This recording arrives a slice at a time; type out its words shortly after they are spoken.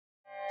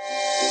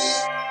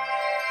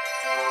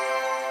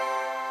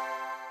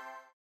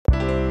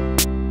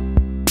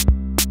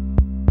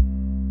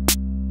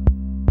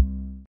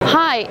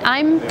Hi,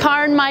 I'm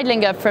Karen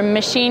Meidlinger from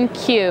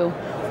machineQ.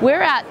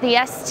 We're at the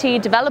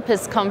ST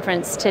Developers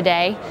Conference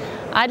today.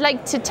 I'd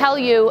like to tell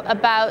you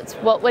about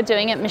what we're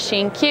doing at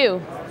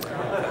machineQ.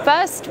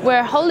 First,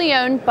 we're wholly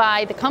owned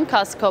by the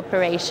Comcast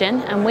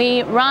Corporation, and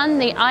we run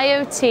the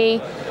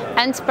IoT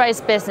enterprise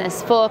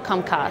business for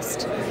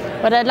Comcast.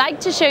 What I'd like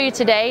to show you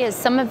today is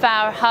some of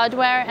our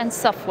hardware and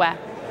software.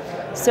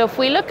 So if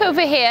we look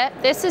over here,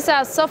 this is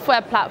our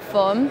software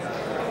platform,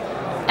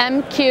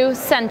 machineQ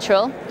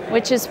Central,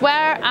 which is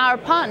where our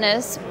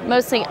partners,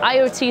 mostly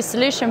IoT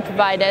solution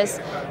providers,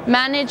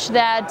 manage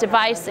their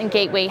device and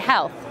gateway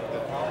health.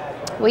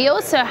 We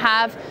also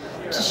have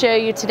to show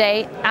you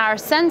today our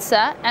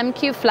sensor,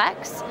 machineQ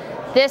Flex.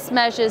 This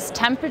measures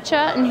temperature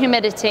and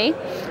humidity,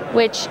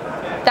 which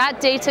that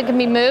data can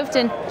be moved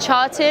and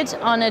charted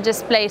on a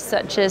display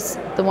such as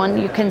the one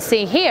you can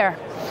see here.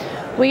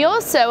 We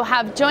also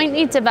have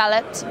jointly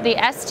developed the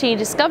ST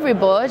Discovery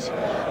Board,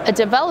 a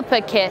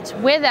developer kit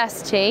with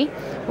ST,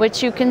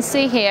 which you can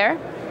see here.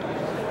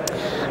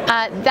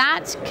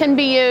 That can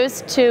be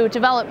used to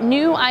develop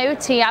new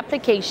IoT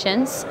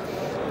applications.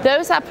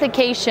 Those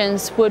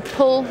applications would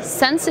pull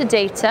sensor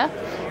data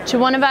to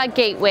one of our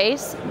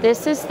gateways.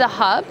 This is the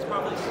hub.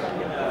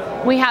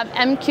 We have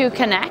machineQ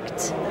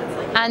Connect,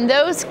 and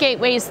those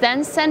gateways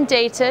then send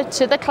data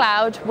to the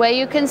cloud where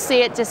you can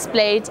see it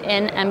displayed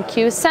in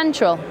machineQ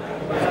Central.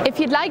 If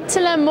you'd like to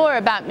learn more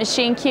about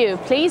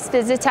machineQ, please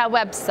visit our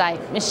website,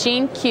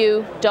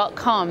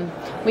 machineQ.com.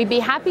 We'd be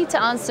happy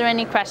to answer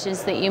any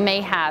questions that you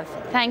may have.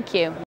 Thank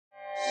you.